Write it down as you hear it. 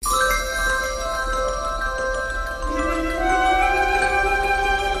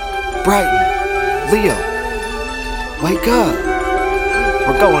Brighton, Leo, wake up.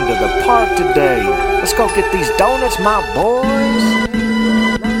 We're going to the park today. Let's go get these donuts, my boys.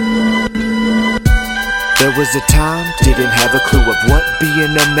 There was a time, didn't have a clue of what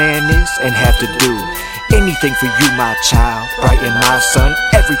being a man is and have to do anything for you, my child. Brighton, my son,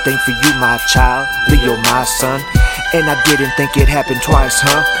 everything for you, my child. Leo, my son. And I didn't think it happened twice,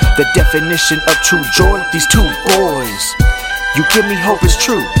 huh? The definition of true joy, these two boys. You give me hope is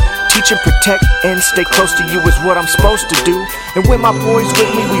true. Teach and protect and stay close to you is what I'm supposed to do. And when my boys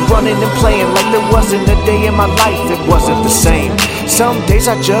with me, we running and playing like there wasn't a day in my life that wasn't the same. Some days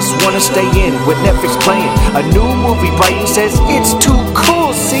I just wanna stay in with Netflix playing a new movie. Brighton says it's too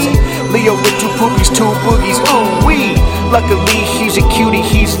cool, see? Leo with two poopies, two boogies, ooh wee. Luckily he's a cutie,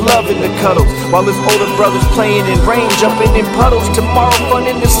 he's loving the cuddles, while his older brother's playing in rain, jumping in puddles. Tomorrow fun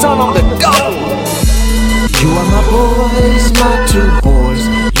in the sun on the double. You are my boys, my two boys.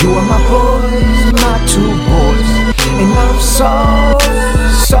 You are my boys, my two boys. And I'm so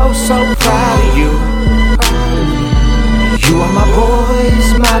proud of you. You are my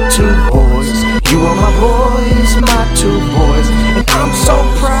boys, my two boys. You are my boys, my two boys. And I'm so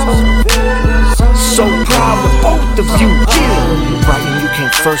proud of both of you. Yeah. Brighton, you came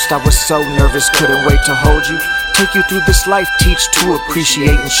first, I was so nervous, couldn't wait to hold you. Take you through this life, teach to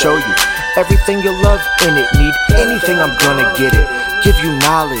appreciate and show you everything you love in it. Need anything, I'm gonna get it. Give you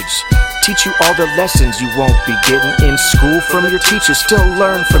knowledge, teach you all the lessons you won't be getting in school from your teachers. Still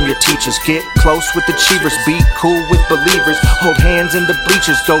learn from your teachers. Get close with achievers, be cool with believers. Hold hands in the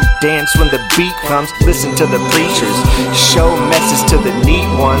bleachers, go dance when the beat comes. Listen to the preachers, show message to the neat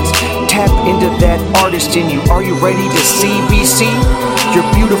ones. Tap into that artist in you. Are you ready to see? Your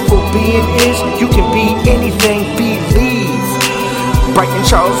beautiful being is, you can be anything, believe. Brighton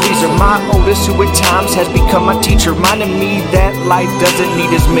Charles Weezer, my oldest, who at times has become my teacher, reminding me that life doesn't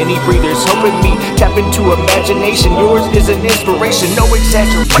need as many breathers. Helping me tap into imagination. Yours is an inspiration, no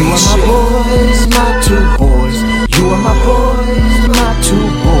exaggeration. You are my boys, my two boys. You are my boys, my two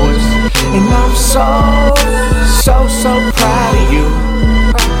boys. And I'm so proud of you.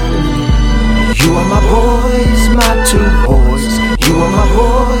 You are my boys, my two boys. You are my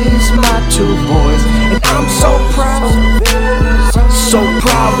boys, my two boys. And I'm so proud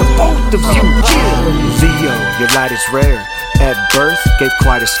of both of you, yeah. Leo, your light is rare. At birth, gave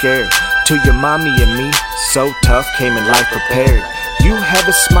quite a scare to your mommy and me. So tough, came in life prepared. You have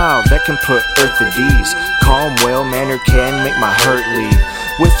a smile that can put earth at ease. Calm, well-mannered can make my hurt leave.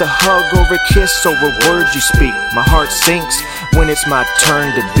 With a hug or a kiss over words you speak, my heart sinks when it's my turn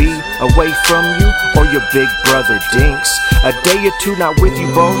to be away from you or your big brother Dinks. A day or two not with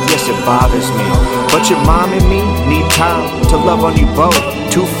you both, yes it bothers me, but your mom and me need time to love on you both.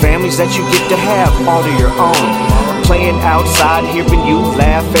 Two families that you get to have all to your own. Playing outside, hearing you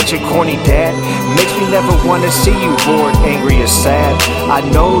laugh at your corny dad makes me never want to see you bored, angry, or sad. I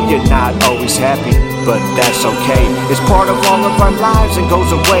know you're not always happy, but that's okay. It's part of all of our lives and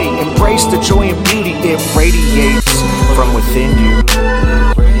goes away. Embrace the joy and beauty, it radiates from within you.